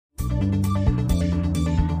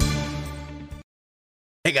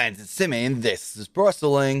Hey guys, it's Simmy, and this is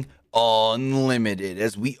Wrestling Unlimited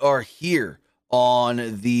as we are here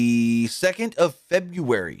on the 2nd of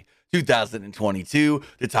February 2022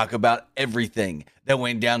 to talk about everything that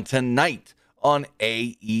went down tonight on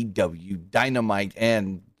AEW Dynamite.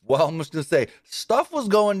 And, well, I'm just going to say, stuff was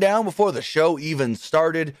going down before the show even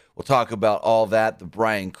started. We'll talk about all that, the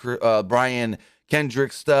Brian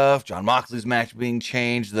Kendrick stuff, Jon Moxley's match being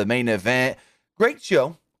changed, the main event. Great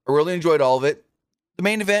show. I really enjoyed all of it. The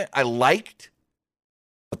main event I liked,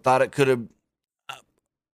 but thought it could have.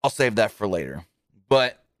 I'll save that for later.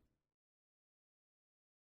 But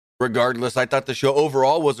regardless, I thought the show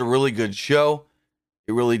overall was a really good show.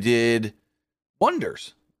 It really did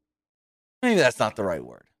wonders. Maybe that's not the right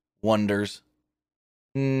word. Wonders.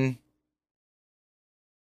 Yeah,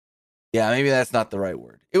 maybe that's not the right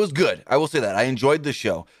word. It was good. I will say that. I enjoyed the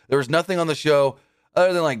show. There was nothing on the show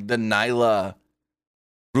other than like the Nyla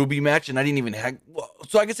Ruby match, and I didn't even have.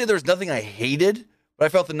 So I could say there was nothing I hated, but I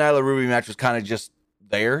felt the Nyla Ruby match was kind of just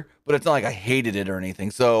there. But it's not like I hated it or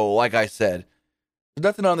anything. So, like I said, there's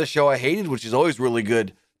nothing on the show I hated, which is always really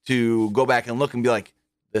good to go back and look and be like,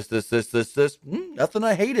 this. Nothing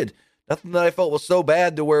I hated. Nothing that I felt was so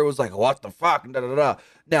bad to where it was like, what the fuck? Da, da, da.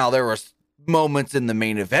 Now, there were moments in the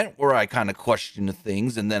main event where I kind of questioned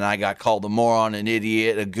things, and then I got called a moron, an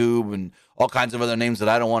idiot, a goob, and all kinds of other names that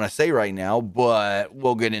I don't want to say right now, but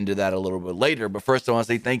we'll get into that a little bit later. But first, I want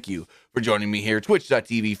to say thank you for joining me here,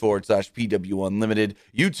 twitch.tv/PW Unlimited,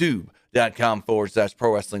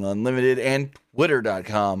 youtube.com/Pro Wrestling Unlimited, and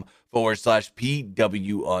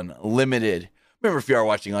twitter.com/PW Unlimited. Remember, if you are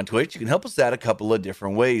watching on Twitch, you can help us out a couple of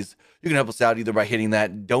different ways. You can help us out either by hitting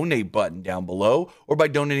that donate button down below or by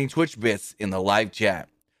donating Twitch bits in the live chat.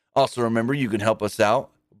 Also, remember, you can help us out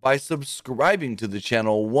by subscribing to the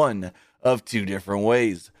channel one of two different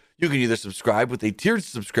ways. You can either subscribe with a tiered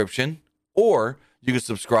subscription or you can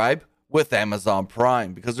subscribe with Amazon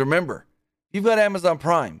Prime. Because remember, you've got Amazon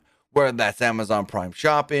Prime, whether that's Amazon Prime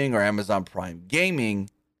Shopping or Amazon Prime Gaming,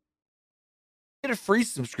 get a free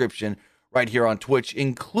subscription right here on Twitch,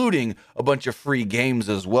 including a bunch of free games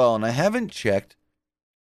as well. And I haven't checked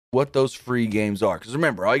what those free games are. Because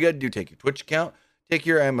remember, all you got to do, take your Twitch account, take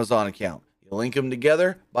your Amazon account. You link them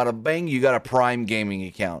together, bada bang, you got a Prime Gaming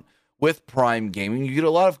account. With Prime Gaming, you get a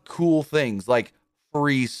lot of cool things like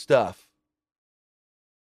free stuff.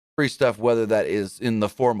 Free stuff, whether that is in the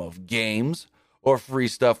form of games, or free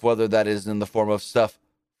stuff, whether that is in the form of stuff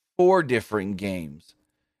for different games.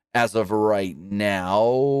 As of right now,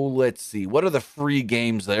 let's see. What are the free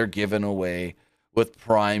games they're giving away with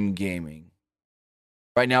Prime Gaming?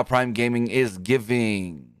 Right now, Prime Gaming is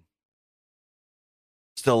giving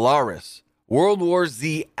Stellaris, World War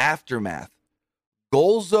Z Aftermath,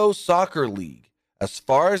 Golzo Soccer League, As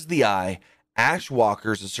Far as the Eye, Ash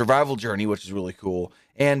Walker's A Survival Journey, which is really cool,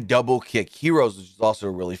 and Double Kick Heroes, which is also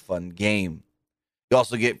a really fun game. You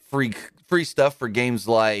also get free stuff for games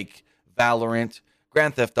like Valorant,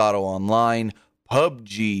 Grand Theft Auto Online,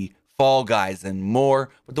 PUBG, Fall Guys, and more.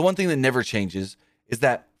 But the one thing that never changes is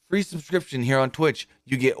that free subscription here on Twitch.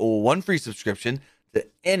 You get one free subscription to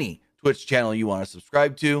any Twitch channel you want to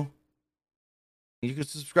subscribe to. You can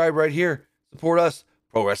subscribe right here. Support us,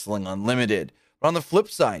 Pro Wrestling Unlimited. But on the flip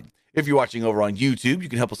side, if you're watching over on YouTube, you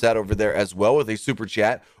can help us out over there as well with a super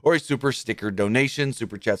chat or a super sticker donation.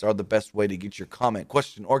 Super chats are the best way to get your comment,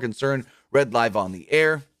 question, or concern read live on the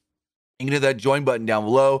air. You can hit that join button down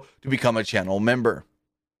below to become a channel member.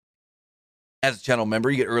 As a channel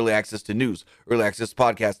member, you get early access to news, early access to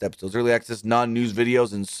podcast episodes, early access to non-news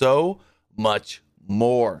videos, and so much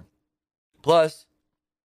more. Plus,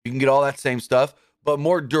 you can get all that same stuff, but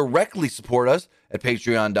more directly support us at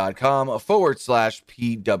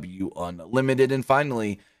patreon.com/PW Unlimited. And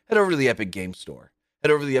finally, head over to the Epic Game Store.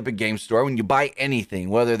 Head over to the Epic Game Store when you buy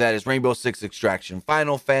anything, whether that is Rainbow Six Extraction,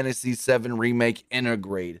 Final Fantasy VII Remake,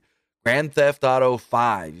 Intergrade, Grand Theft Auto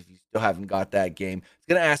 5, if you still haven't got that game, it's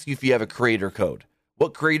going to ask you if you have a creator code.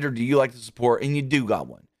 What creator do you like to support? And you do got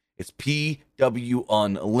one. It's PW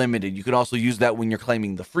Unlimited. You can also use that when you're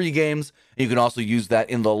claiming the free games. You can also use that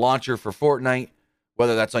in the launcher for Fortnite,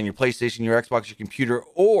 whether that's on your PlayStation, your Xbox, your computer,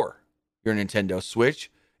 or your Nintendo Switch.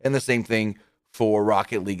 And the same thing for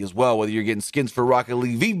Rocket League as well. Whether you're getting skins for Rocket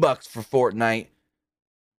League, V-Bucks for Fortnite,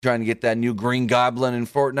 trying to get that new Green Goblin in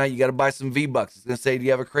Fortnite, you got to buy some V-Bucks. It's going to say, do you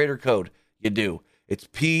have a creator code? You do. It's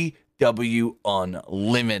PW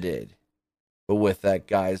Unlimited. But with that,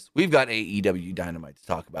 guys, we've got AEW Dynamite to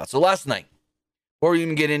talk about. So last night, before we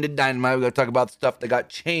even get into Dynamite, we got to talk about the stuff that got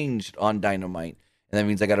changed on Dynamite. And that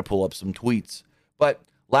means I got to pull up some tweets. But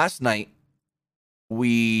last night,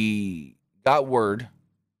 we got word,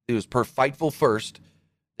 it was per Fightful First,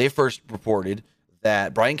 they first reported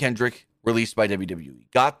that Brian Kendrick, released by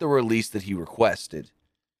WWE, got the release that he requested.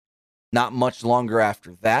 Not much longer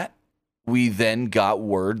after that, we then got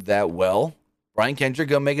word that, well, Brian Kendrick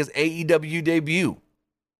gonna make his AEW debut.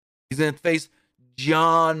 He's gonna face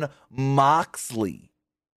Jon Moxley.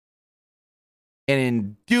 And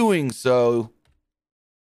in doing so,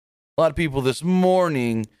 a lot of people this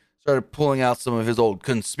morning started pulling out some of his old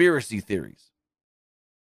conspiracy theories.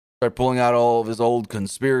 Started pulling out all of his old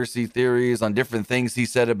conspiracy theories on different things he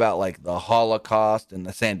said about like the Holocaust and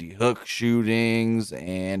the Sandy Hook shootings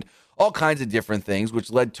and all kinds of different things,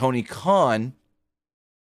 which led Tony Khan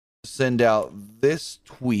to send out this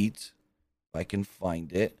tweet. If I can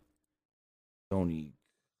find it. Tony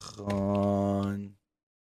Khan.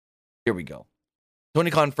 Here we go. Tony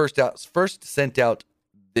Khan first sent out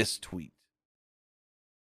this tweet.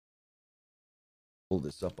 Pull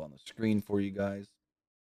this up on the screen for you guys.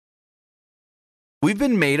 We've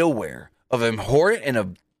been made aware of abhorrent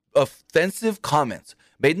and offensive comments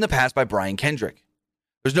made in the past by Brian Kendrick.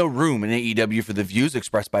 There's no room in AEW for the views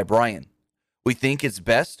expressed by Brian. We think it's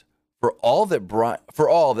best for all that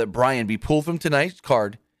Brian be pulled from tonight's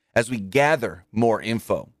card as we gather more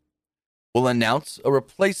info. We'll announce a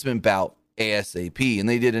replacement bout ASAP, and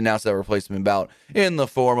they did announce that replacement bout in the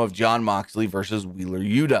form of Jon Moxley versus Wheeler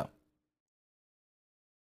Yuta.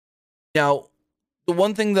 Now, the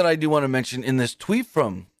one thing that I do want to mention in this tweet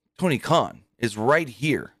from Tony Khan is right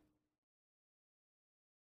here.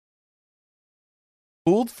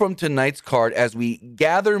 Pulled from tonight's card as we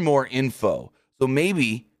gather more info. So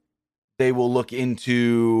maybe they will look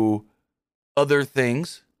into other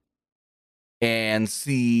things and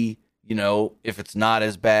see, if it's not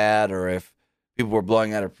as bad or if people were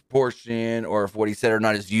blowing out of proportion or if what he said are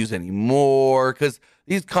not his views anymore. Because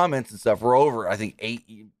these comments and stuff were over, I think,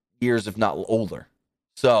 8 years, if not older.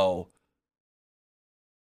 So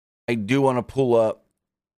I do want to pull up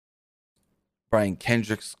Brian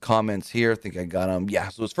Kendrick's comments here. I think I got him. Yeah,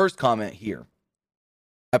 so his first comment here.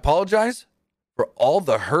 I apologize for all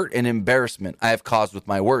the hurt and embarrassment I have caused with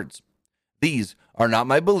my words. These are not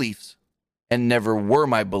my beliefs and never were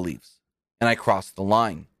my beliefs, and I crossed the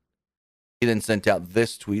line. He then sent out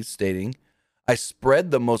this tweet stating, I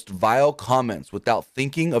spread the most vile comments without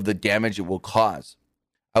thinking of the damage it will cause.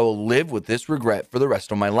 I will live with this regret for the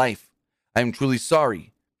rest of my life. I am truly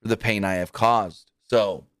sorry for the pain I have caused.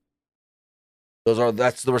 So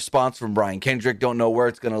that's the response from Brian Kendrick. Don't know where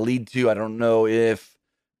it's going to lead to. I don't know if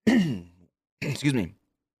excuse me,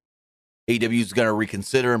 AEW is going to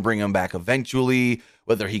reconsider and bring him back eventually,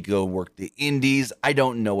 whether he go work the indies. I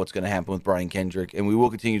don't know what's going to happen with Brian Kendrick, and we will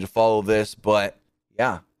continue to follow this, but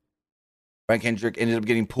yeah. Brian Kendrick ended up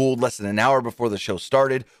getting pulled less than an hour before the show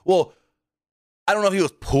started. Well, I don't know if he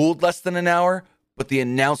was pulled less than an hour, but the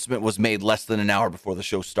announcement was made less than an hour before the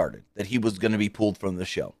show started that he was going to be pulled from the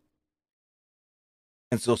show.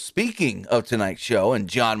 And so speaking of tonight's show and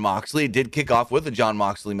Jon Moxley, it did kick off with a Jon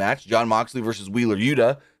Moxley match. Jon Moxley versus Wheeler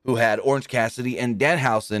Yuta, who had Orange Cassidy and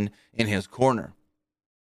Danhausen in his corner.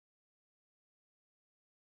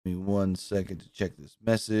 Give me 1 second to check this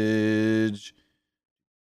message.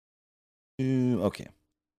 Okay.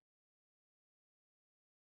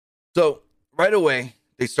 So right away,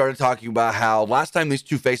 they started talking about how last time these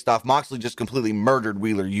two faced off, Moxley just completely murdered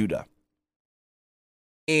Wheeler Yuta.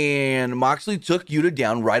 And Moxley took Yuta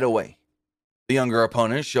down right away. The younger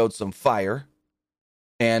opponent showed some fire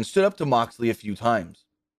and stood up to Moxley a few times.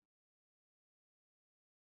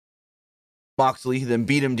 Moxley then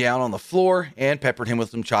beat him down on the floor and peppered him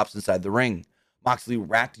with some chops inside the ring. Moxley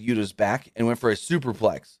racked Yuta's back and went for a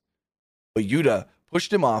superplex. But Yuta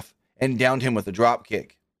pushed him off and downed him with a drop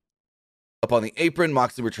kick. Up on the apron,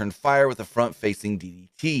 Moxley returned fire with a front-facing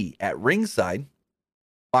DDT. At ringside,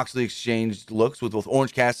 Moxley exchanged looks with both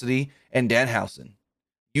Orange Cassidy and Danhausen.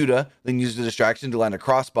 Yuta then used a distraction to land a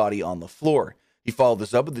crossbody on the floor. He followed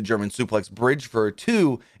this up with the German suplex bridge for a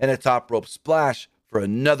 2 and a top rope splash for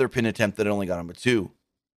another pin attempt that only got him a 2.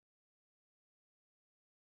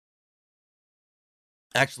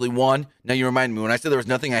 Actually, one, now you remind me, when I said there was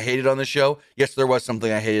nothing I hated on the show, yes, there was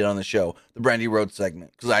something I hated on the show, the Brandy Rhodes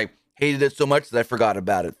segment, because I hated it so much that I forgot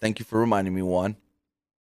about it. Thank you for reminding me, Juan.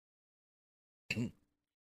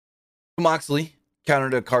 Moxley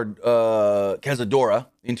countered a Cazadora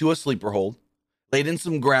into a sleeper hold, laid in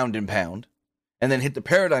some ground and pound, and then hit the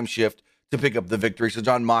paradigm shift to pick up the victory. So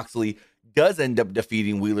Jon Moxley does end up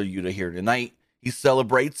defeating Wheeler Yuta here tonight. He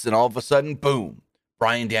celebrates, and all of a sudden, boom,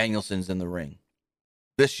 Bryan Danielson's in the ring.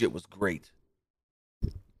 This shit was great.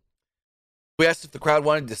 We asked if the crowd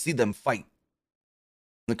wanted to see them fight.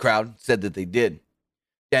 The crowd said that they did.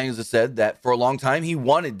 Danielson said that for a long time he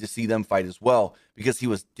wanted to see them fight as well because he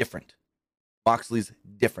was different. Moxley's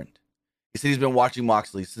different. He said he's been watching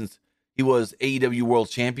Moxley since he was AEW World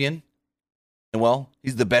Champion. And well,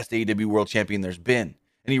 he's the best AEW World Champion there's been.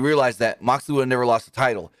 And he realized that Moxley would have never lost the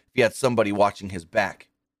title if he had somebody watching his back.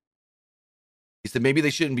 He said maybe they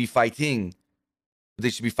shouldn't be fighting, but they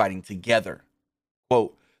should be fighting together.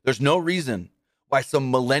 Quote, there's no reason why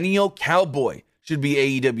some millennial cowboy should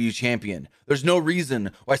be AEW champion. There's no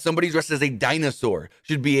reason why somebody dressed as a dinosaur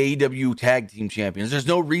should be AEW tag team champions. There's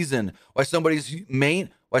no reason why somebody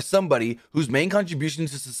whose main contribution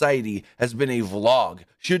to society has been a vlog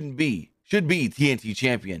should be TNT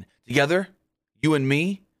champion. Together, you and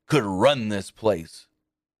me could run this place.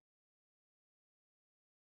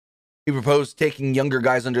 He proposed taking younger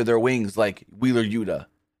guys under their wings like Wheeler Yuta,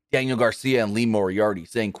 Daniel Garcia, and Lee Moriarty,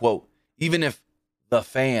 saying, quote, even if the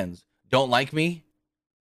fans don't like me,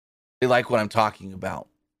 they like what I'm talking about.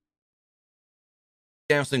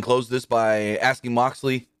 Danielson closed this by asking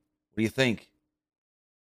Moxley, what do you think?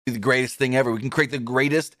 Be the greatest thing ever. We can create the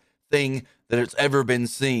greatest thing that has ever been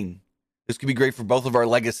seen. This could be great for both of our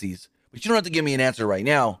legacies. But you don't have to give me an answer right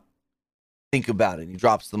now. Think about it. He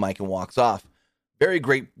drops the mic and walks off. Very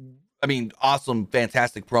great, awesome,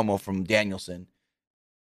 fantastic promo from Danielson.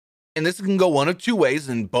 And this can go one of two ways,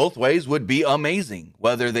 and both ways would be amazing.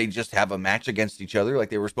 Whether they just have a match against each other like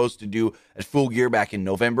they were supposed to do at Full Gear back in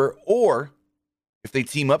November, or if they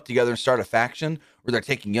team up together and start a faction where they're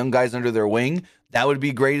taking young guys under their wing, that would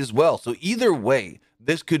be great as well. So either way,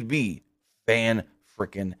 this could be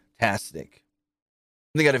fan-frickin-tastic.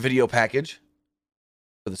 They got a video package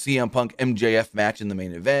for the CM Punk MJF match in the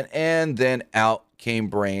main event, and then out came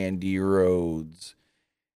Brandy Rhodes.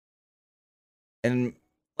 And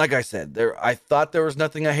like I said, I thought there was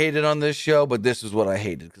nothing I hated on this show, but this is what I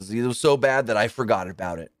hated because it was so bad that I forgot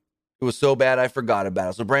about it. It was so bad I forgot about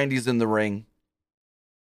it. So Brandy's in the ring,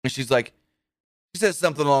 and she says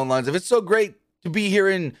something along the lines of, it's so great to be here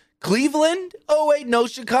in Cleveland. Oh, wait, no,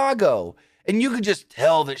 Chicago. And you could just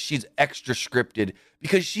tell that she's extra scripted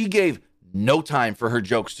because she gave no time for her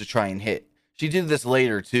jokes to try and hit. She did this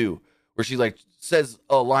later, too, where she says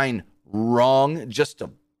a line wrong just to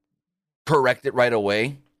correct it right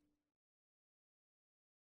away.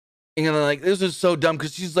 And this is so dumb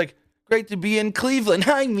because she's like, great to be in Cleveland.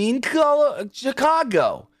 I mean,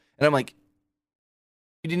 Chicago. And I'm like,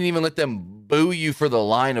 you didn't even let them boo you for the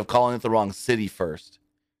line of calling it the wrong city first.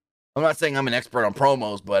 I'm not saying I'm an expert on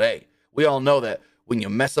promos, but hey, we all know that when you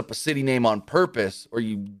mess up a city name on purpose or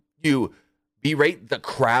you berate the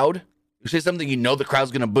crowd, you say something you know the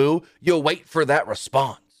crowd's going to boo, you'll wait for that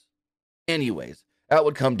response. Anyways, out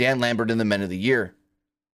would come Dan Lambert in the Men of the Year.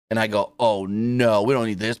 And I go, oh no, we don't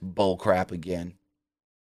need this bull crap again.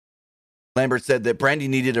 Lambert said that Brandy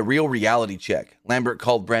needed a real reality check. Lambert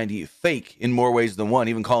called Brandy fake in more ways than one,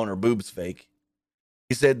 even calling her boobs fake.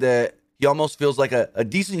 He said that he almost feels like a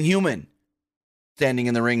decent human standing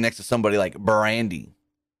in the ring next to somebody like Brandy.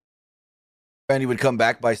 Brandy would come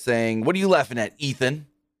back by saying, what are you laughing at, Ethan?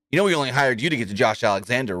 You know we only hired you to get to Josh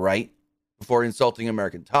Alexander, right? Before insulting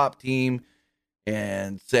American Top Team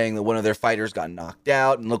and saying that one of their fighters got knocked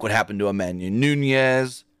out, and look what happened to Emmanuel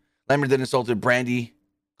Nunez. Lambert then insulted Brandy,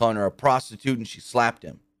 calling her a prostitute, and she slapped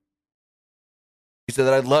him. He said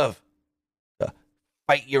that I'd love to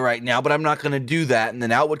fight you right now, but I'm not going to do that. And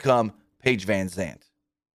then out would come Paige Van Zandt,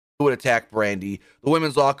 who would attack Brandy. The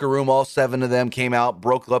women's locker room, all 7 of them came out,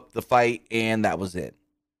 broke up the fight, and that was it.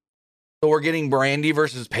 So we're getting Brandy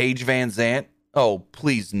versus Paige Van Zandt? Oh,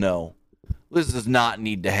 please no. This does not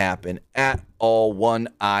need to happen at all, one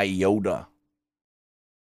iota.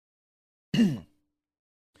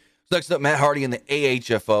 Next up, Matt Hardy and the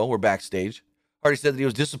AHFO were backstage. Hardy said that he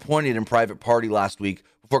was disappointed in Private Party last week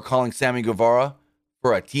before calling Sammy Guevara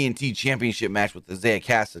for a TNT championship match with Isaiah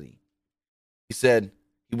Cassidy. He said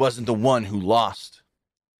he wasn't the one who lost.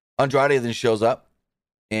 Andrade then shows up,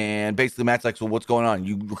 and basically Matt's like, so what's going on?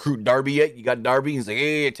 You recruit Darby yet? You got Darby? He's like,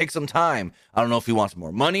 hey, it takes some time. I don't know if he wants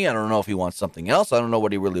more money. I don't know if he wants something else. I don't know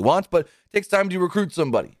what he really wants, but it takes time to recruit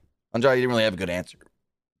somebody. Andrade didn't really have a good answer.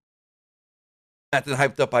 Matt then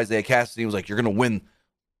hyped up Isaiah Cassidy. He was like, you're going to win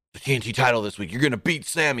the TNT title this week. You're going to beat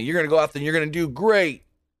Sammy. You're going to go out there and you're going to do great.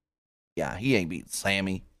 Yeah, he ain't beating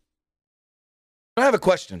Sammy. I have a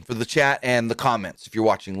question for the chat and the comments if you're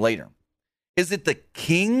watching later. Is it the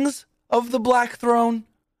Kings of the Black Throne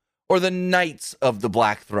or the Knights of the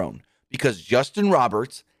Black Throne? Because Justin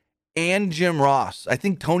Roberts and Jim Ross, I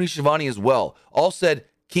think Tony Schiavone as well, all said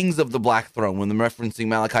Kings of the Black Throne when they're referencing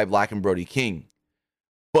Malachi Black and Brody King.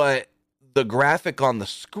 But the graphic on the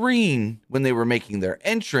screen when they were making their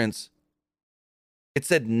entrance, it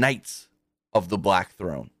said Knights of the Black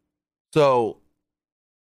Throne. So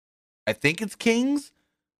I think it's Kings,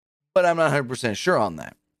 but I'm not 100% sure on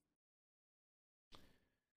that.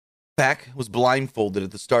 Pac was blindfolded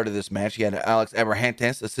at the start of this match. He had Alex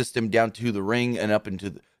Abrahantes assist him down to the ring and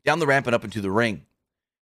down the ramp and up into the ring.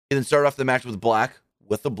 He then started off the match with Black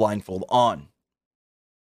with the blindfold on.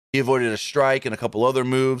 He avoided a strike and a couple other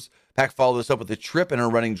moves. Pac followed this up with a trip and a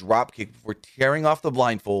running drop kick before tearing off the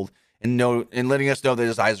blindfold and letting us know that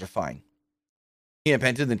his eyes are fine. He and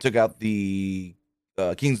Penta then took out the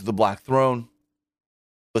Kings of the Black Throne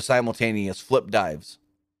with simultaneous flip dives.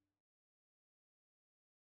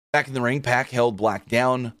 Back in the ring, Pac held Black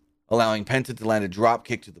down, allowing Penta to land a drop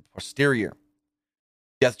kick to the posterior.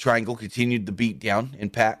 Death Triangle continued the beat down,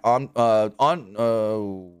 and Pac I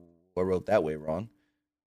wrote that way wrong.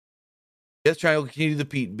 Death Triangle continued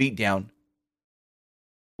the beat down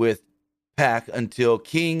with Pac until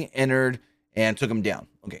King entered and took him down.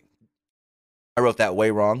 Okay, I wrote that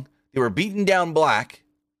way wrong. They were beating down Black,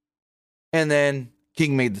 and then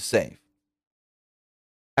King made the save.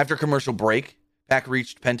 After commercial break, Pac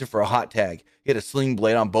reached Penta for a hot tag. He had a sling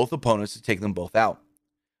blade on both opponents to take them both out.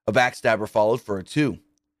 A backstabber followed for a 2.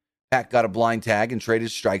 Pac got a blind tag and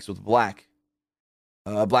traded strikes with Black.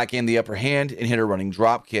 Black gained the upper hand and hit a running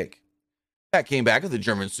drop kick. Pac came back with a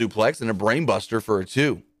German suplex and a brainbuster for a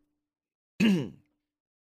 2. Penta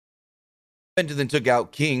then took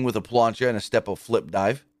out King with a plancha and a step-up flip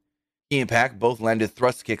dive. He and Pac both landed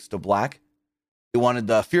thrust kicks to Black. They wanted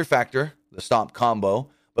the Fear Factor, the stomp combo,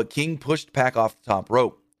 but King pushed Pac off the top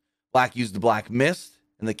rope. Black used the Black Mist,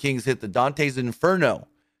 and the Kings hit the Dante's Inferno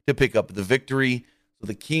to pick up the victory. So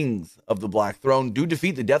the Kings of the Black Throne do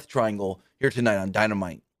defeat the Death Triangle here tonight on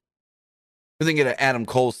Dynamite. We then get an Adam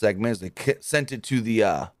Cole segment as they sent it to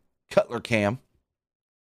the Cutler cam.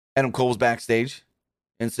 Adam Cole was backstage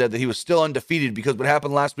and said that he was still undefeated because what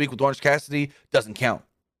happened last week with Orange Cassidy doesn't count.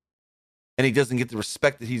 And he doesn't get the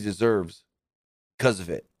respect that he deserves because of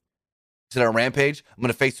it. He said on Rampage, I'm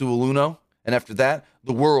going to face Uno, and after that,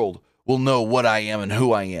 the world will know what I am and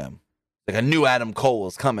who I am. Like a new Adam Cole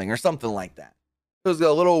is coming or something like that. It was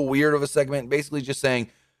a little weird of a segment, basically just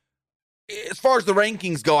saying, as far as the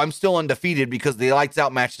rankings go, I'm still undefeated because the lights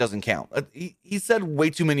out match doesn't count. He said way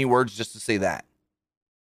too many words just to say that.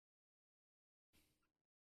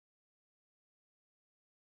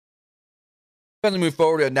 As we move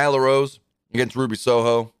forward, we had Nyla Rose against Ruby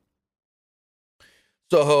Soho.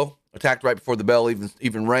 Soho attacked right before the bell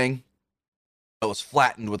even rang. It was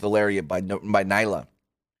flattened with a lariat by Nyla.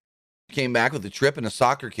 Came back with a trip and a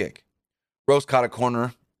soccer kick. Rose caught a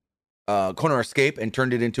corner escape and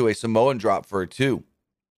turned it into a Samoan drop for a 2.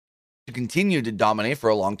 She continued to dominate for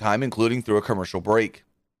a long time, including through a commercial break.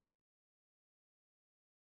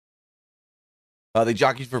 They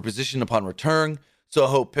jockeyed for position upon return.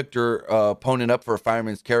 Soho picked her opponent up for a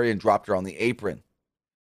fireman's carry and dropped her on the apron.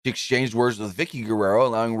 She exchanged words with Vicky Guerrero,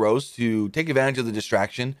 allowing Rose to take advantage of the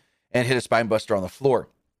distraction and hit a spinebuster on the floor.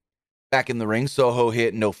 Back in the ring, Soho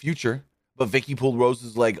hit No Future, but Vicky pulled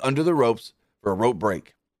Rose's leg under the ropes for a rope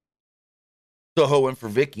break. Soho went for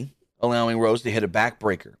Vicky, allowing Rose to hit a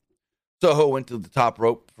backbreaker. Soho went to the top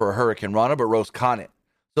rope for a Hurricane Rana, but Rose caught it.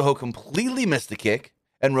 Soho completely missed the kick,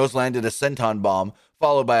 and Rose landed a senton bomb,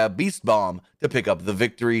 followed by a beast bomb to pick up the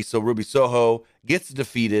victory. So Ruby Soho gets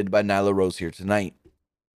defeated by Nyla Rose here tonight.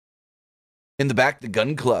 In the back, the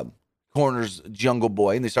Gun Club corners Jungle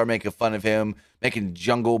Boy, and they start making fun of him, making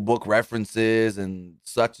Jungle Book references and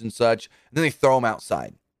such. And then they throw him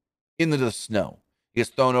outside into the snow. He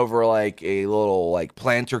gets thrown over like a little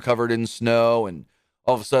planter covered in snow, and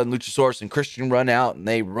all of a sudden Luchasaurus and Christian run out and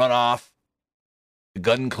they run off. The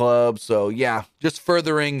Gun Club. So yeah, just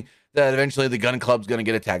furthering that eventually the Gun Club's going to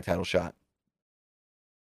get a tag title shot.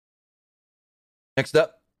 Next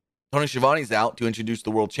up, Tony Schiavone's out to introduce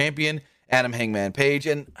the world champion, Adam Hangman Page.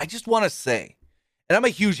 And I just want to say, and I'm a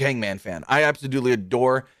huge Hangman fan. I absolutely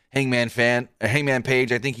adore Hangman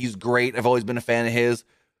Page. I think he's great. I've always been a fan of his.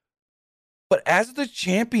 But as the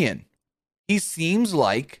champion, he seems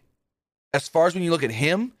like, as far as when you look at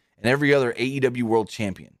him and every other AEW world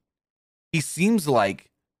champion, he seems like,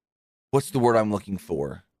 what's the word I'm looking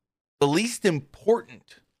for? The least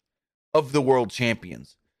important of the world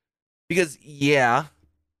champions. Because, yeah,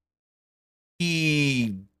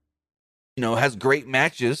 he, has great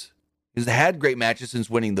matches. He's had great matches since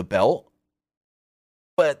winning the belt.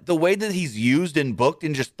 But the way that he's used and booked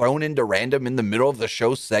and just thrown into random in the middle of the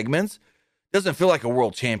show segments doesn't feel like a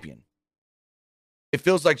world champion. It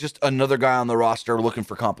feels like just another guy on the roster looking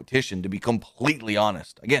for competition, to be completely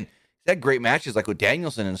honest. Again, he's had great matches like with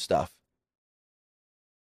Danielson and stuff.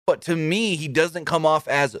 But to me, he doesn't come off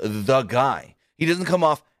as the guy. He doesn't come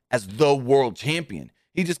off as the world champion.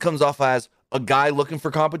 He just comes off as a guy looking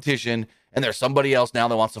for competition, and there's somebody else now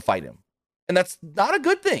that wants to fight him. And that's not a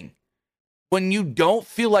good thing. When you don't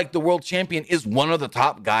feel like the world champion is one of the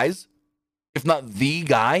top guys, if not the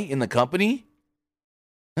guy in the company,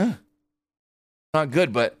 not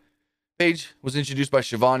good. But Page was introduced by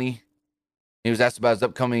Shivani. He was asked about his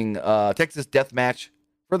upcoming Texas death match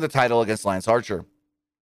for the title against Lance Archer.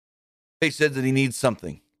 Page said that he needs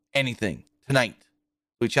something, anything, tonight.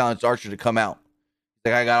 So he challenged Archer to come out.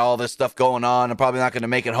 He's like, I got all this stuff going on. I'm probably not going to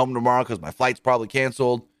make it home tomorrow because my flight's probably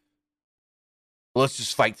canceled. But let's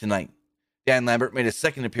just fight tonight. Dan Lambert made his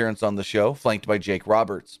second appearance on the show, flanked by Jake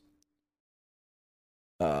Roberts.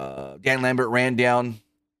 Dan Lambert ran down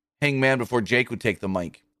Hangman before Jake would take the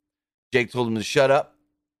mic. Jake told him to shut up,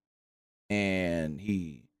 and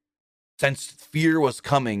he sensed fear was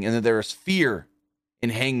coming, and that there was fear in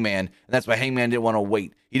Hangman, and that's why Hangman didn't want to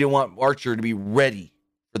wait. He didn't want Archer to be ready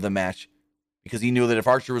for the match, because he knew that if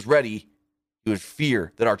Archer was ready, he would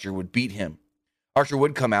fear that Archer would beat him. Archer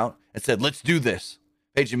would come out and said, let's do this.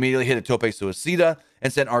 Page immediately hit a tope suicida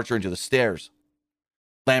and sent Archer into the stairs.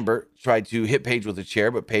 Lambert tried to hit Page with a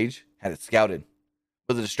chair, but Page had it scouted.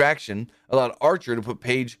 But the distraction allowed Archer to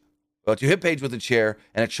hit Page with a chair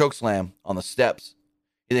and a chokeslam on the steps.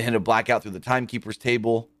 He then hit a blackout through the timekeeper's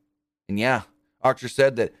table. And yeah, Archer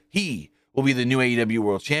said that he will be the new AEW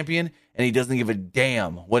World Champion, and he doesn't give a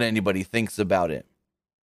damn what anybody thinks about it.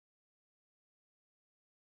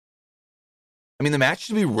 I mean, the match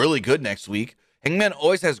should be really good next week. Hangman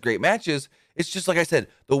always has great matches. It's just like I said,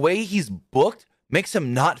 the way he's booked makes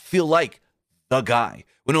him not feel like the guy.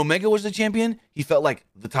 When Omega was the champion, he felt like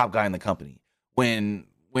the top guy in the company. When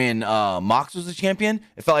Mox was the champion,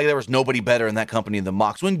 it felt like there was nobody better in that company than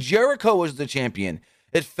Mox. When Jericho was the champion,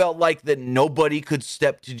 it felt like that nobody could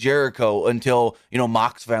step to Jericho until,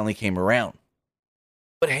 Mox finally came around.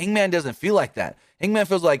 But Hangman doesn't feel like that. Hangman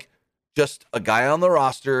feels like just a guy on the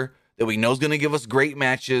roster that we know is going to give us great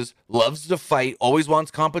matches, loves to fight, always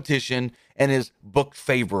wants competition, and is booked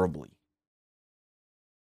favorably.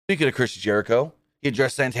 Speaking of Chris Jericho, he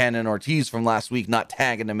addressed Santana and Ortiz from last week, not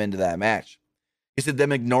tagging them into that match. He said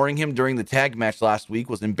them ignoring him during the tag match last week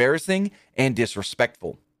was embarrassing and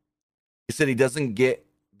disrespectful. He said he doesn't get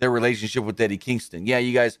their relationship with Eddie Kingston. Yeah,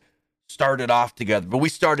 you guys started off together, but we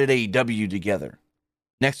started AEW together.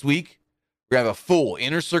 Next week, we have a full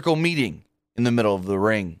Inner Circle meeting in the middle of the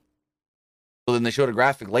ring. So then they showed a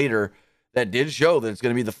graphic later that did show that it's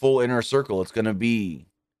going to be the full Inner Circle. It's going to be,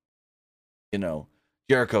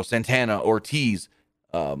 Jericho, Santana, Ortiz,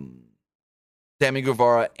 Sammy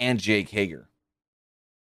Guevara, and Jake Hager.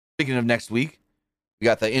 Speaking of next week, we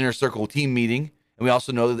got the Inner Circle team meeting, and we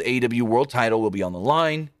also know that the AEW World title will be on the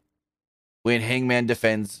line when Hangman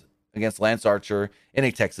defends against Lance Archer in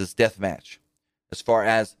a Texas death match. As far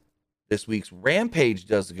as this week's Rampage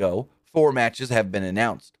does go, 4 matches have been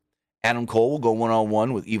announced. Adam Cole will go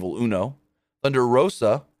one-on-one with Evil Uno. Thunder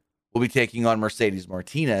Rosa will be taking on Mercedes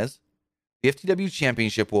Martinez. The FTW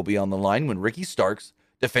Championship will be on the line when Ricky Starks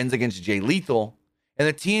defends against Jay Lethal. And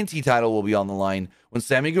the TNT title will be on the line when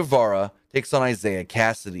Sammy Guevara takes on Isaiah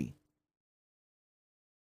Cassidy.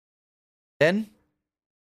 Then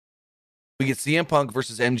we get CM Punk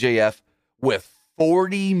versus MJF with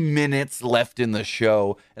 40 minutes left in the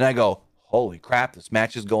show. And I go, holy crap, this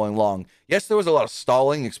match is going long. Yes, there was a lot of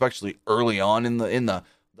stalling, especially early on in the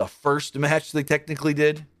first match they technically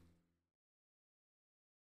did.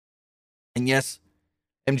 And yes,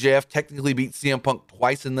 MJF technically beat CM Punk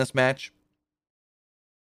twice in this match.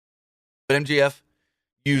 But MJF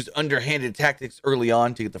used underhanded tactics early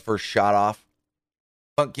on to get the first shot off.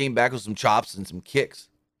 Punk came back with some chops and some kicks.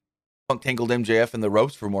 Punk tangled MJF in the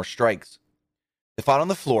ropes for more strikes. They fought on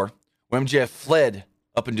the floor, where MJF fled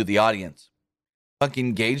up into the audience. Punk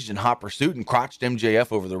engaged in hot pursuit and crotched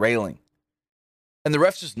MJF over the railing. And the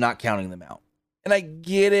ref's just not counting them out. And I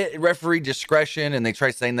get it, referee discretion, and they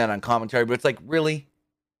try saying that on commentary, but it's like, really?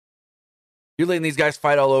 You're letting these guys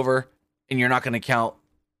fight all over, and you're not going to count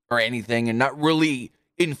or anything, and not really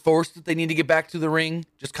enforce that they need to get back to the ring,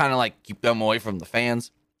 just kind of like keep them away from the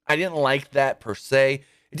fans. I didn't like that per se.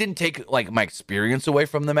 It didn't take like my experience away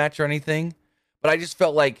from the match or anything, but I just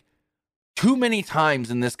felt like too many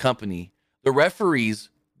times in this company, the referees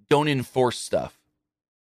don't enforce stuff.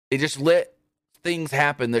 They just let things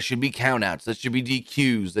happen that should be countouts, that should be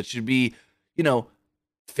DQs, that should be,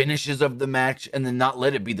 finishes of the match, and then not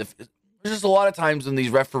let it be there's just a lot of times when these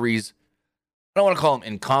referees, I don't want to call them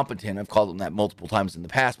incompetent. I've called them that multiple times in the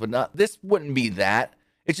past, but this wouldn't be that.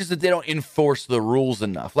 It's just that they don't enforce the rules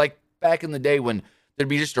enough. Like back in the day when there'd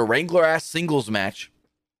be just a regular ass singles match,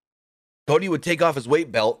 Cody would take off his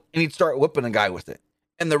weight belt and he'd start whipping a guy with it.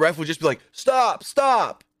 And the ref would just be like, stop.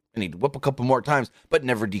 and he'd whip a couple more times, but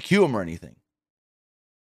never DQ him or anything.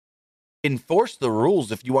 Enforce the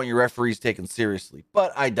rules if you want your referees taken seriously,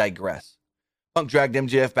 but I digress. Punk dragged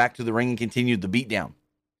MJF back to the ring and continued the beatdown.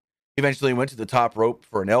 He eventually went to the top rope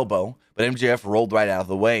for an elbow, but MJF rolled right out of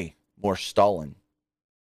the way, more stalling.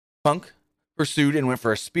 Punk pursued and went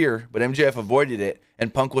for a spear, but MJF avoided it,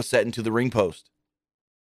 and Punk was set into the ring post.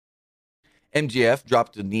 MJF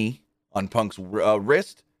dropped a knee on Punk's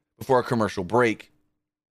wrist before a commercial break.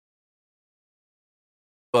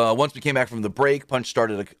 Once we came back from the break, Punk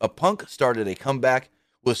started a comeback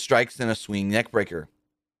with strikes and a swinging neckbreaker.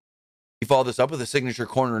 He followed this up with a signature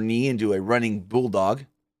corner knee into a running bulldog.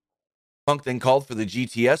 Punk then called for the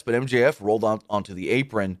GTS, but MJF rolled onto the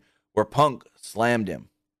apron where Punk slammed him.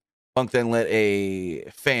 Punk then let a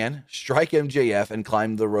fan strike MJF and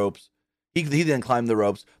climbed the ropes. He then climbed the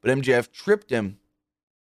ropes, but MJF tripped him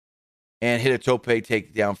and hit a top rope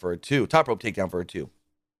takedown for a 2.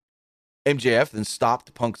 MJF then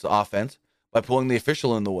stopped Punk's offense by pulling the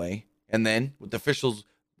official in the way, and then with the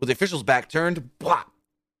official's back turned, blah,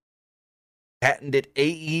 patented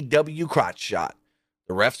AEW crotch shot.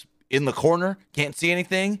 The ref's in the corner, can't see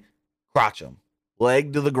anything, crotch him,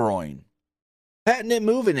 leg to the groin. Patented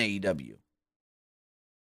move in AEW.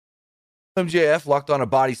 MJF locked on a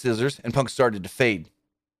body scissors, and Punk started to fade.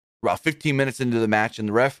 About 15 minutes into the match, and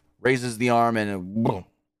the ref raises the arm, and boom.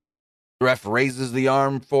 The ref raises the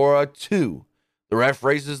arm for a 2. The ref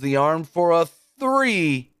raises the arm for a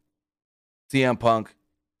 3. CM Punk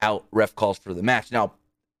out. Ref calls for the match. Now,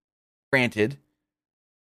 granted,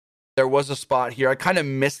 there was a spot here. I kind of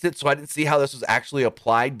missed it, so I didn't see how this was actually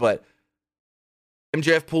applied, but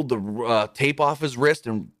MJF pulled the tape off his wrist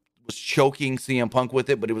and was choking CM Punk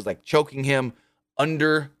with it, but it was like choking him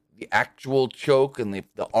under the actual choke and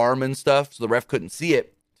the arm and stuff, so the ref couldn't see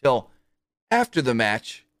it till after the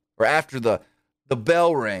match, or after the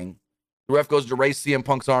bell rang. The ref goes to raise CM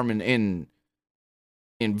Punk's arm in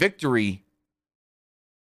victory,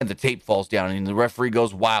 and the tape falls down, and the referee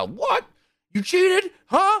goes wild. What? You cheated?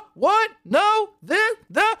 Huh? What? No?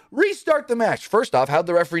 Restart the match. First off, how'd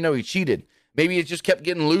the referee know he cheated? Maybe it just kept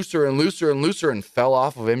getting looser and looser and looser and fell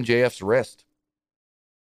off of MJF's wrist.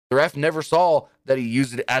 The ref never saw that he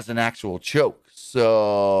used it as an actual choke.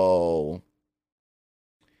 So,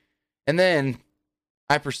 and then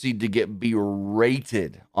I proceed to get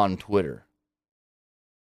berated on Twitter.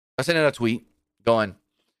 I sent out a tweet going,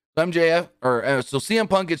 so CM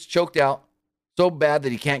Punk gets choked out so bad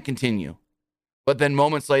that he can't continue. But then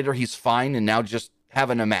moments later, he's fine and now just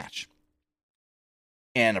having a match.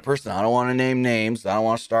 And a person, I don't want to name names, I don't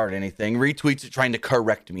want to start anything, retweets it trying to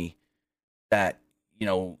correct me that,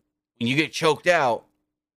 when you get choked out,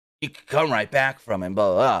 you can come right back from it,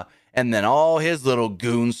 blah, blah, blah. And then all his little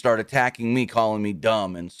goons start attacking me, calling me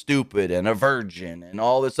dumb and stupid and a virgin and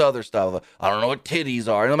all this other stuff. I don't know what titties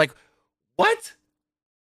are. And I'm like, what?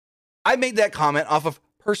 I made that comment off of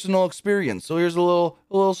personal experience. So here's a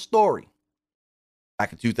little story.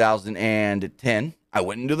 Back in 2010, I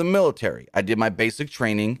went into the military. I did my basic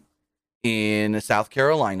training in South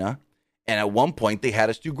Carolina. And at one point, they had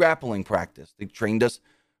us do grappling practice. They trained us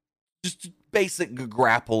just basic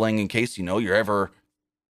grappling in case, you're ever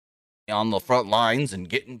on the front lines and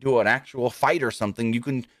get into an actual fight or something. You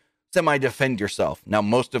can semi-defend yourself. Now,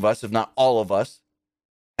 most of us, if not all of us,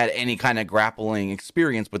 had any kind of grappling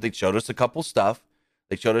experience, but they showed us a couple stuff.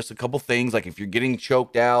 They showed us a couple things, like if you're getting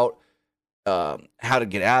choked out, how to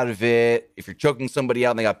get out of it. If you're choking somebody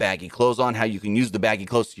out and they got baggy clothes on, how you can use the baggy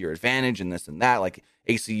clothes to your advantage and this and that. Like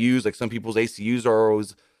ACUs, like some people's ACUs are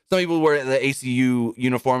always, some people wear the ACU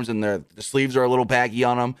uniforms and the sleeves are a little baggy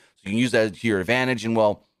on them. So you can use that to your advantage. And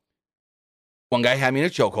well, one guy had me in a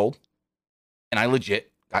chokehold and I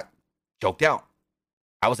legit got choked out.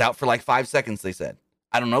 I was out for like 5 seconds, they said.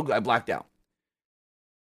 I don't know. I blacked out.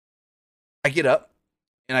 I get up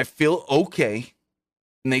and I feel okay.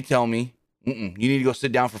 And they tell me, you need to go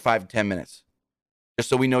sit down for 5 to 10 minutes just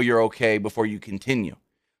so we know you're okay before you continue.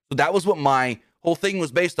 So that was what my whole thing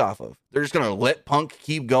was based off of. They're just going to let Punk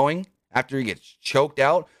keep going after he gets choked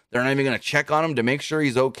out. They're not even going to check on him to make sure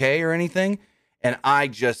he's okay or anything. And I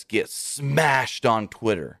just get smashed on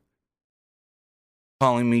Twitter,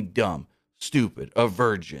 calling me dumb, stupid, a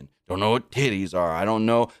virgin, don't know what titties are, I don't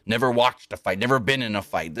know, never watched a fight, never been in a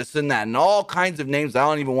fight, this and that, and all kinds of names I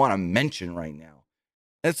don't even want to mention right now.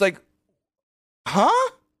 And it's like, huh?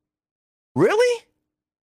 Really?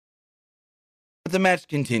 But the match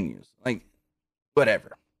continues. Like,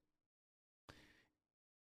 whatever.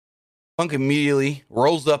 Punk immediately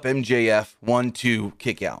rolls up MJF, 1-2,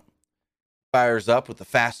 kick out. Fires up with a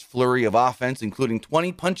fast flurry of offense, including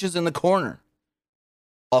 20 punches in the corner.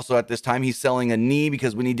 Also at this time, he's selling a knee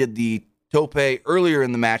because when he did the tope earlier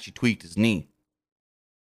in the match, he tweaked his knee.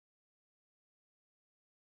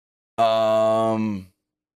 Upon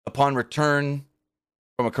return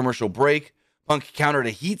from a commercial break, Punk countered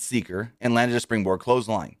a heat seeker and landed a springboard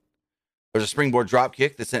clothesline. There's a springboard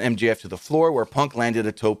dropkick that sent MJF to the floor where Punk landed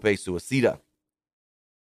a tope suicida.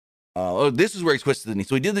 This is where he twisted the knee.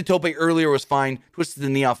 So he did the tope earlier, was fine. Twisted the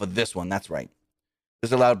knee off of this one. That's right.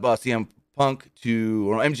 This allowed MJF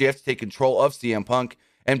to take control of CM Punk.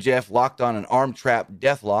 MJF locked on an arm trap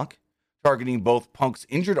deathlock, targeting both Punk's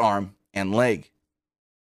injured arm and leg.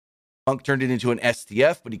 Punk turned it into an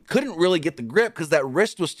STF, but he couldn't really get the grip because that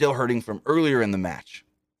wrist was still hurting from earlier in the match.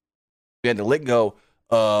 He had to let go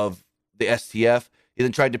of the STF. He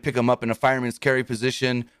then tried to pick him up in a fireman's carry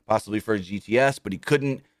position, possibly for a GTS, but he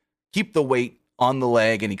couldn't keep the weight on the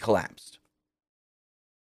leg and he collapsed.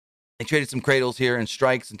 They traded some cradles here and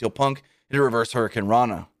strikes until Punk hit a reverse Hurricane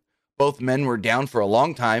Rana. Both men were down for a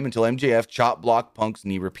long time until MJF chop blocked Punk's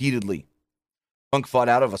knee repeatedly. Punk fought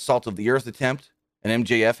out of a Salt of the Earth attempt, and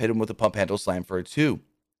MJF hit him with a pump handle slam for a 2.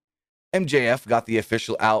 MJF got the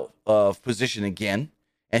official out of position again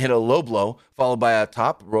and hit a low blow, followed by a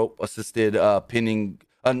top rope assisted a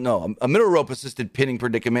middle rope assisted pinning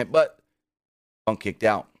predicament, but Punk kicked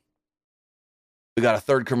out. We got a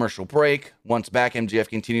third commercial break. Once back, MJF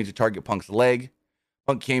continued to target Punk's leg.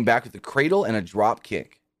 Punk came back with a cradle and a drop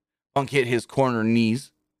kick. Punk hit his corner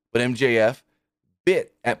knees, but MJF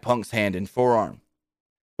bit at Punk's hand and forearm.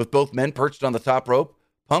 With both men perched on the top rope,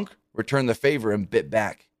 Punk returned the favor and bit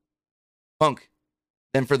back. Punk,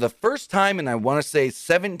 then for the first time in I want to say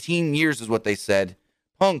 17 years is what they said,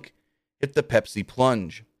 Punk hit the Pepsi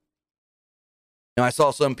plunge. Now I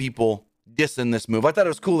saw some people dissing this move. I thought it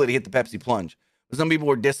was cool that he hit the Pepsi plunge. But some people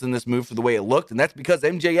were dissing this move for the way it looked, and that's because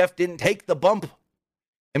MJF didn't take the bump.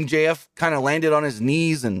 MJF kind of landed on his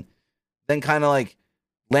knees and then kind of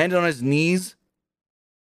landed on his knees.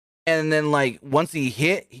 And then once he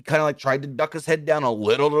hit, he kind of tried to duck his head down a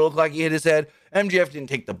little to look like he hit his head. MJF didn't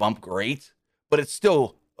take the bump great, but it's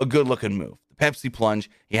still a good looking move. The Pepsi plunge,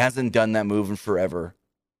 he hasn't done that move in forever.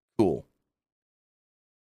 Cool.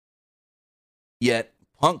 Yet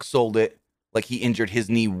Punk sold it like he injured his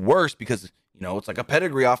knee worse because, it's like a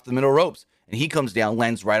pedigree off the middle ropes. And he comes down,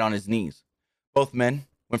 lands right on his knees. Both men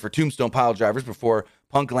went for tombstone pile drivers before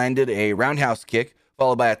Punk landed a roundhouse kick,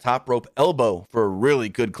 followed by a top rope elbow for a really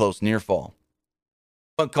good close near fall.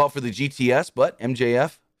 Punk called for the GTS, but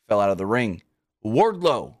MJF fell out of the ring.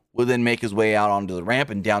 Wardlow would then make his way out onto the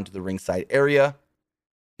ramp and down to the ringside area.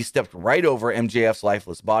 He stepped right over MJF's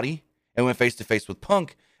lifeless body and went face to face with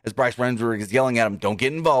Punk as Bryce Remsburg is yelling at him, "Don't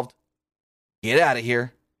get involved. Get out of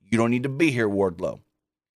here. You don't need to be here, Wardlow."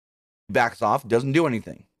 He backs off, doesn't do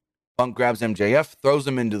anything. Punk grabs MJF, throws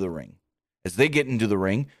him into the ring. As they get into the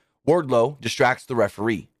ring, Wardlow distracts the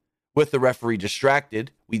referee. With the referee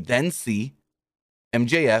distracted, we then see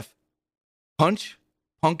MJF punch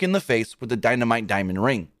Punk in the face with the Dynamite Diamond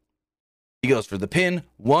Ring. He goes for the pin.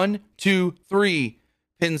 1, 2, 3.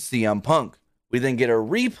 Pins CM Punk. We then get a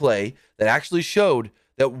replay that actually showed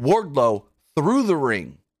that Wardlow threw the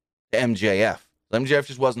ring to MJF. MJF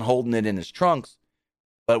just wasn't holding it in his trunks,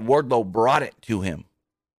 but Wardlow brought it to him.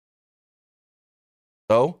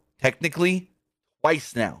 So, technically,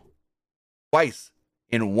 twice now. Twice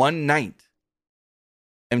in one night,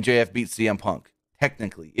 MJF beat CM Punk.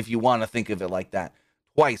 Technically, if you want to think of it like that.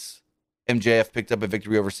 Twice, MJF picked up a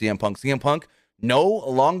victory over CM Punk. CM Punk no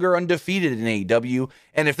longer undefeated in AEW.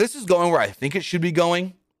 And if this is going where I think it should be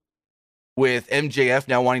going, with MJF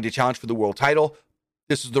now wanting to challenge for the world title,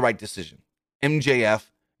 this is the right decision.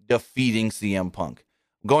 MJF defeating CM Punk.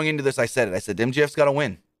 Going into this, I said MJF's got to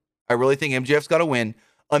win. I really think MJF's got to win,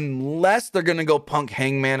 unless they're going to go Punk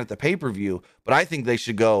Hangman at the pay-per-view. But I think they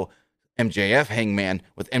should go MJF Hangman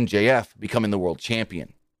with MJF becoming the world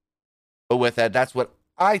champion. But with that, that's what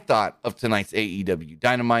I thought of tonight's AEW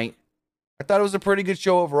Dynamite. I thought it was a pretty good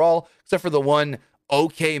show overall, except for the one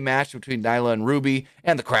okay match between Nyla and Ruby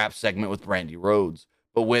and the crap segment with Brandy Rhodes.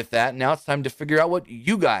 But with that, now it's time to figure out what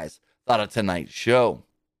you guys thought of tonight's show.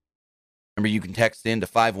 Remember, you can text in to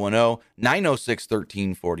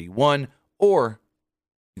 510-906-1341, or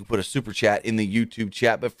you can put a super chat in the YouTube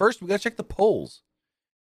chat. But first, we got to check the polls.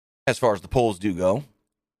 As far as the polls do go,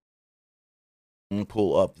 and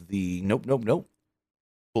pull up the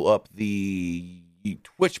Pull up the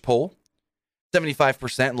Twitch poll.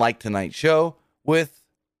 75% like tonight's show, with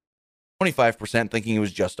 25% thinking it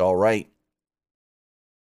was just all right.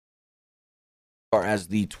 As far as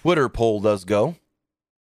the Twitter poll does go,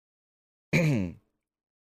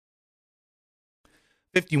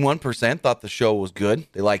 51% thought the show was good.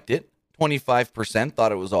 They liked it. 25%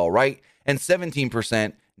 thought it was all right, and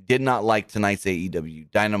 17% did not like tonight's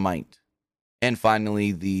AEW Dynamite. And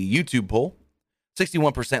finally, the YouTube poll.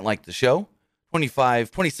 61% liked the show,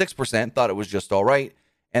 26% thought it was just all right,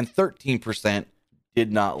 and 13%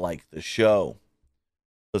 did not like the show.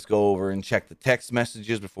 Let's go over and check the text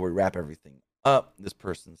messages before we wrap everything up. This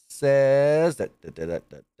person says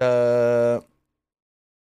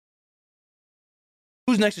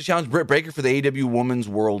who's next to challenge Britt Baker for the AEW Women's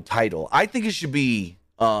World title? I think it should be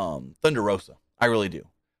Thunder Rosa. I really do.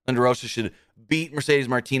 Thunder Rosa should beat Mercedes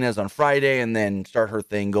Martinez on Friday and then start her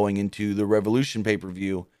thing going into the Revolution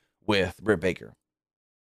pay-per-view with Britt Baker.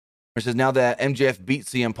 It says, now that MJF beat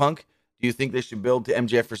CM Punk, do you think they should build to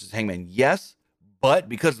MJF versus Hangman? Yes, but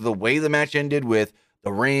because of the way the match ended with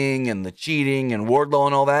the ring and the cheating and Wardlow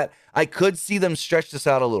and all that, I could see them stretch this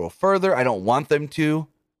out a little further. I don't want them to,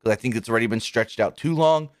 because I think it's already been stretched out too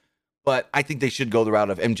long, but I think they should go the route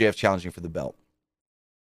of MJF challenging for the belt.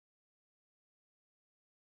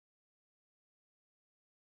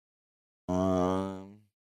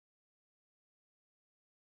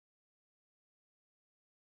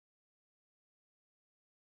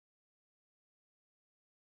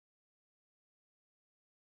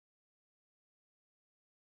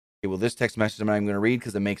 Okay, well, this text message I'm not even going to read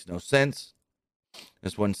because it makes no sense.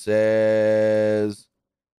 This one says,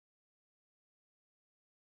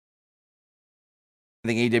 I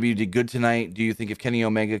think AEW did good tonight. Do you think if Kenny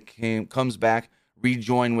Omega comes back,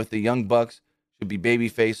 rejoin with the Young Bucks, should be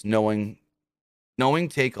babyface, knowing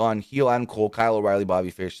take on heel Adam Cole, Kyle O'Reilly,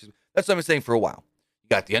 Bobby Fish? That's what I've been saying for a while. You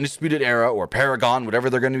got the Undisputed Era or Paragon,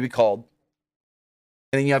 whatever they're going to be called.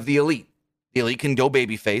 And then you have the Elite. The Elite can go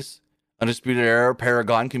babyface. Undisputed Era,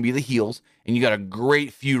 Paragon can be the heels. And you got a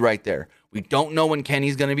great feud right there. We don't know when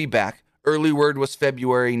Kenny's going to be back. Early word was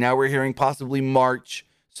February. Now we're hearing possibly March.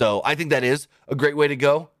 So I think that is a great way to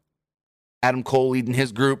go. Adam Cole leading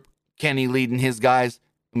his group, Kenny leading his guys,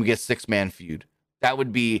 and we get a 6-man feud. That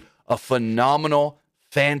would be a phenomenal,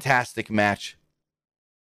 fantastic match.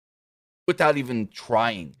 Without even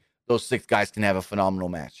trying, those 6 guys can have a phenomenal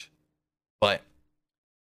match. But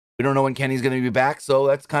we don't know when Kenny's going to be back, so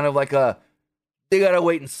that's kind of like they got to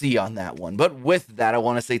wait and see on that one. But with that, I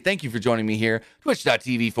want to say thank you for joining me here.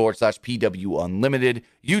 Twitch.tv/PW Unlimited,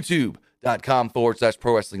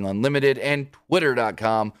 YouTube.com/Pro Wrestling Unlimited, and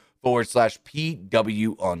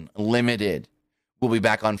Twitter.com/PW Unlimited. We'll be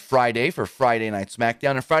back on Friday for Friday Night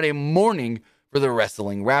SmackDown and Friday morning for the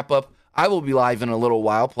wrestling wrap-up. I will be live in a little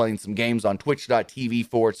while playing some games on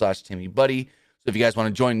Twitch.tv/TimmyBuddy. So if you guys want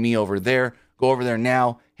to join me over there, go over there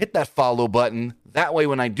now. Hit that follow button. That way,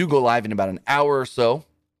 when I do go live in about an hour or so,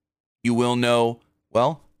 you will know,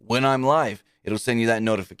 well, when I'm live. It'll send you that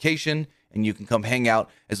notification, and you can come hang out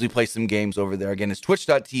as we play some games over there. Again, it's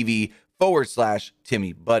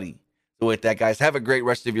twitch.tv/TimmyBuddy. So with that, guys, have a great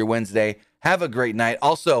rest of your Wednesday. Have a great night.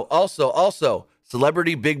 Also,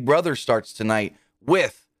 Celebrity Big Brother starts tonight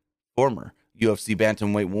with former UFC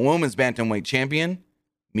Women's Bantamweight champion,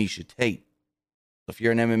 Miesha Tate. If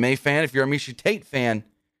you're an MMA fan, if you're a Miesha Tate fan,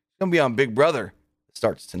 it's going to be on Big Brother. It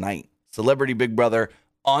starts tonight. Celebrity Big Brother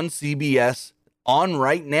on CBS, on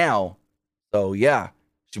right now. So, yeah,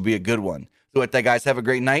 should be a good one. So with that, guys, have a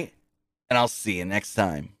great night, and I'll see you next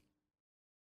time.